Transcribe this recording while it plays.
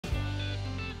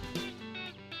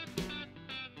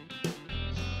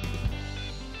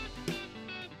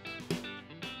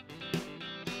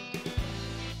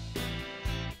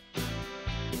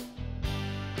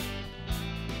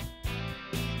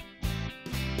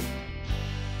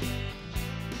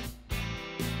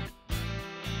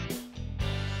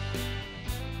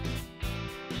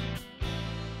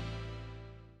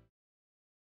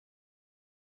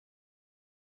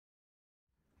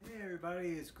everybody,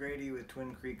 it's Grady with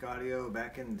Twin Creek Audio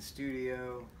back in the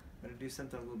studio. I'm going to do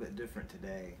something a little bit different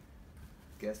today.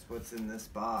 Guess what's in this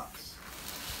box?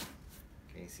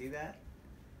 Can you see that?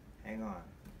 Hang on.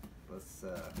 Let's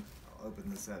I'll open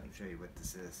this up and show you what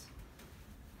this is.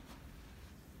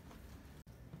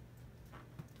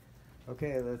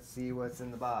 Okay, let's see what's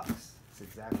in the box. It's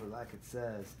exactly like it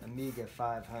says, Amiga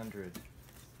 500.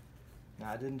 Now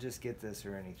I didn't just get this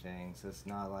or anything, so it's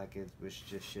not like it was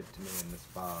just shipped to me in this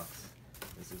box.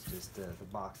 This is just the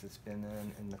box that's been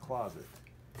in the closet.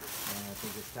 And I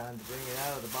think it's time to bring it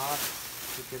out of the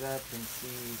box, pick it up and see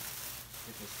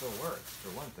if it still works, for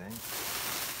one thing.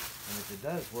 And if it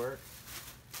does work,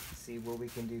 see what we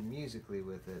can do musically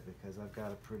with it, because I've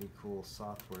got a pretty cool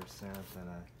software synth and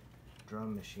a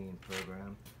drum machine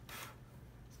program.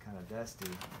 It's kind of dusty.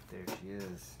 There she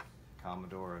is,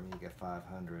 Commodore Amiga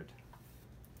 500.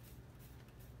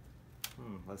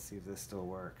 Let's see if this still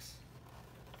works.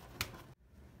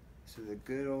 So the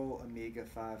good old Amiga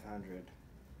 500.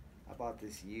 I bought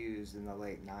this used in the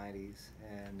late 90s,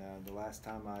 and the last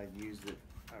time I used it,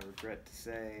 I regret to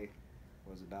say,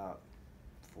 was about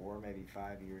 4, maybe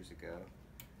 5 years ago.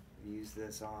 I used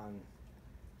this on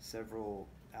several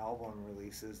album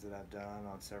releases that I've done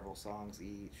on several songs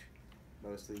each,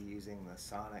 mostly using the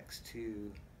Sonics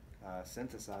 2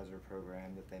 synthesizer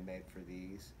program that they made for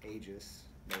these. Aegis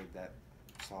made that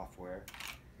software.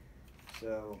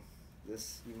 So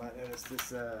this, you might notice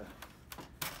this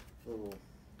little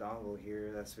dongle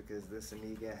here. That's because this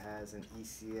Amiga has an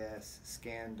ECS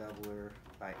scan doubler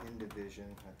by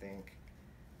Indivision, I think,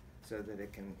 so that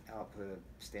it can output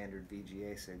a standard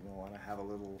VGA signal. And I have a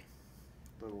little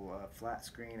flat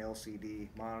screen LCD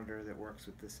monitor that works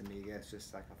with this Amiga. It's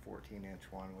just like a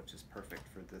 14-inch one, which is perfect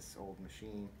for this old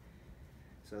machine,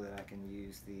 so that I can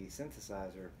use the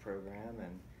synthesizer program,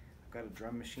 and I've got a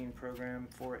drum machine program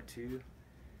for it too.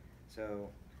 So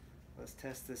let's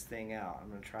test this thing out. I'm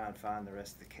going to try and find the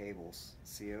rest of the cables.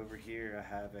 See, over here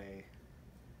I have a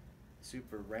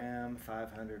Super RAM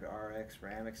 500 RX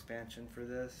RAM expansion for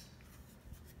this.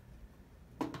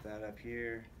 Put that up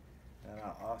here. And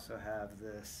I also have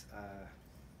this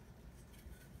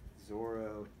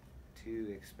Zorro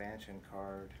 2 expansion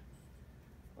card.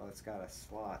 Well, it's got a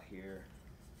slot here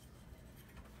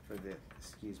for the,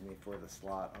 for the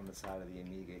slot on the side of the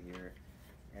Amiga here.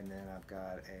 And then I've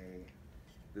got a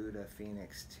Buddha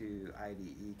Phoenix 2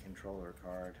 IDE controller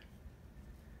card.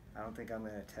 I don't think I'm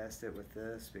going to test it with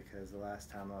this, because the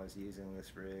last time I was using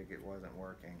this rig it wasn't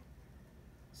working.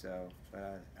 So,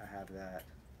 but I have that.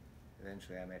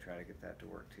 Eventually I may try to get that to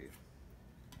work too.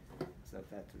 Set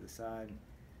that to the side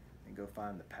and go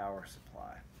find the power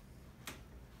supply.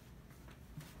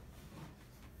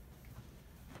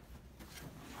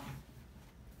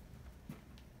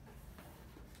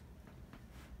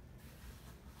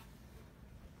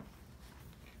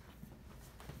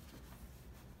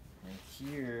 And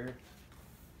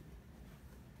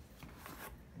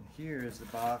here is the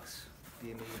box,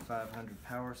 the Amiga 500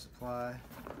 power supply.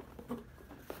 You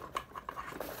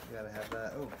gotta have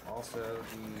that. Oh, also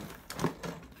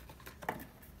the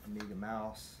Amiga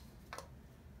mouse.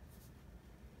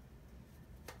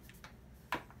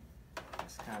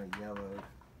 It's kind of yellowed.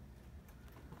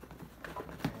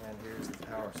 And here's the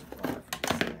power supply for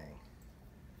this thing.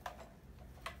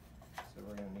 So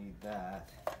we're gonna need that.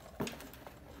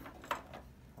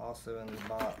 Also in the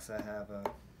box I have a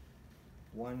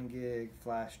 1 gig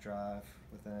flash drive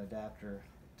with an adapter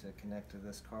to connect to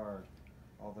this card.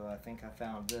 Although I think I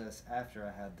found this after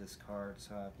I had this card,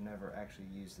 so I've never actually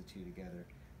used the two together.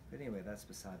 But anyway, that's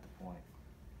beside the point.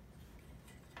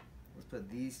 Let's put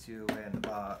these two away in the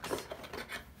box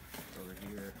over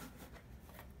here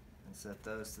and set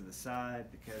those to the side,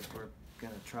 because we're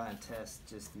going to try and test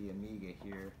just the Amiga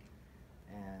here.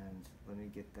 And let me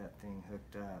get that thing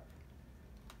hooked up.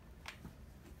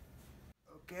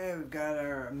 Okay, we've got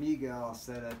our Amiga all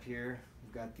set up here.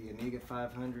 We've got the Amiga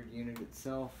 500 unit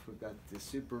itself. We've got the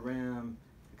Super RAM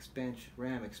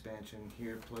expansion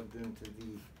here plugged into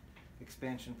the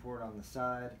expansion port on the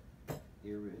side.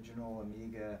 The original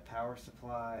Amiga power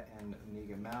supply and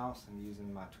Amiga mouse. I'm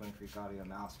using my Twin Creek Audio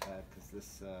mouse pad, because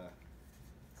this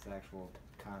it's the actual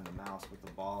kind of mouse with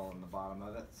the ball in the bottom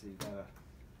of it. So you gotta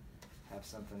have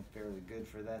something fairly good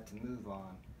for that to move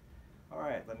on.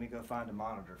 Alright, let me go find a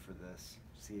monitor for this,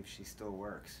 see if she still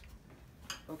works.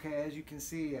 Okay, as you can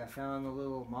see, I found a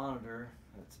little monitor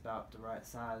that's about the right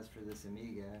size for this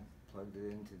Amiga. Plugged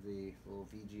it into the little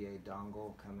VGA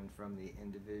dongle coming from the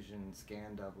Indivision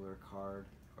scan doubler card,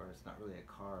 or it's not really a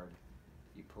card.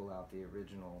 You pull out the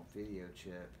original video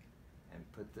chip and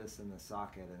put this in the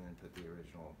socket, and then put the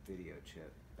original video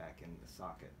chip back in the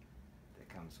socket that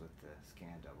comes with the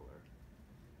scan doubler.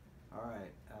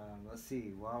 Alright, let's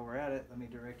see, while we're at it, let me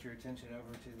direct your attention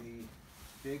over to the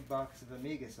big box of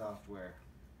Amiga software.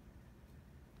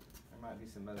 There might be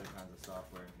some other kinds of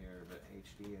software in here, but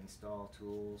HD install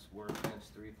tools, Workbench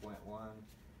 3.1.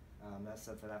 That's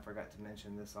something I forgot to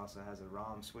mention. This also has a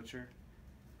ROM switcher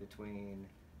between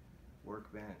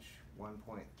Workbench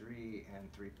 1.3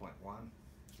 and 3.1.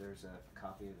 There's a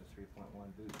copy of the 3.1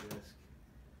 boot disk.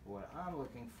 What I'm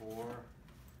looking for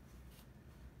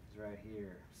is right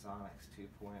here, Sonics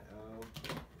 2.0.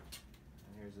 And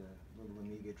here's a little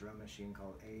Amiga drum machine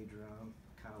called A Drum,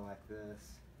 kind of like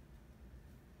this.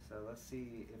 So let's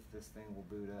see if this thing will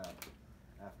boot up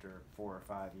after 4 or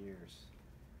 5 years.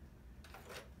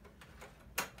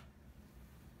 Turn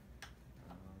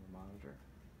on the monitor.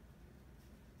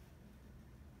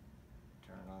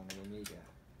 Turn on the Amiga.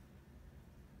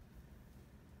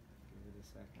 Give it a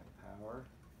second. Power.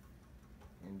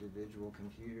 Individual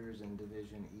computers and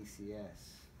Division ECS.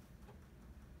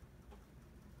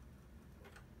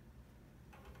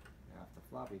 Now if the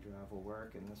floppy drive will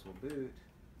work and this will boot,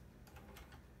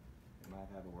 we might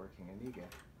have a working Amiga.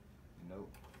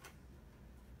 Nope.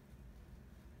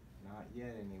 Not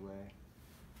yet anyway.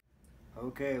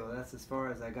 Okay, well that's as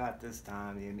far as I got this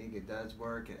time. The Amiga does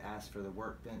work. It asks for the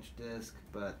Workbench disk,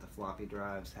 but the floppy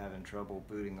drive's having trouble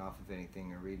booting off of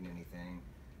anything or reading anything.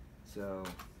 So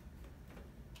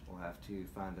we'll have to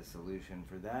find a solution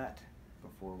for that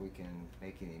before we can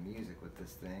make any music with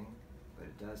this thing. But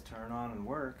it does turn on and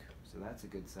work, so that's a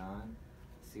good sign.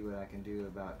 See what I can do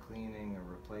about cleaning or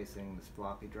replacing this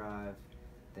floppy drive.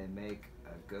 They make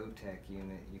a GoTech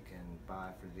unit you can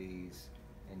buy for these,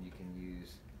 and you can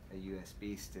use a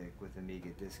USB stick with Amiga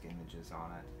disk images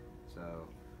on it. So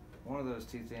one of those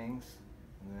two things,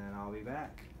 and then I'll be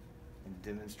back and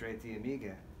demonstrate the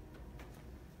Amiga.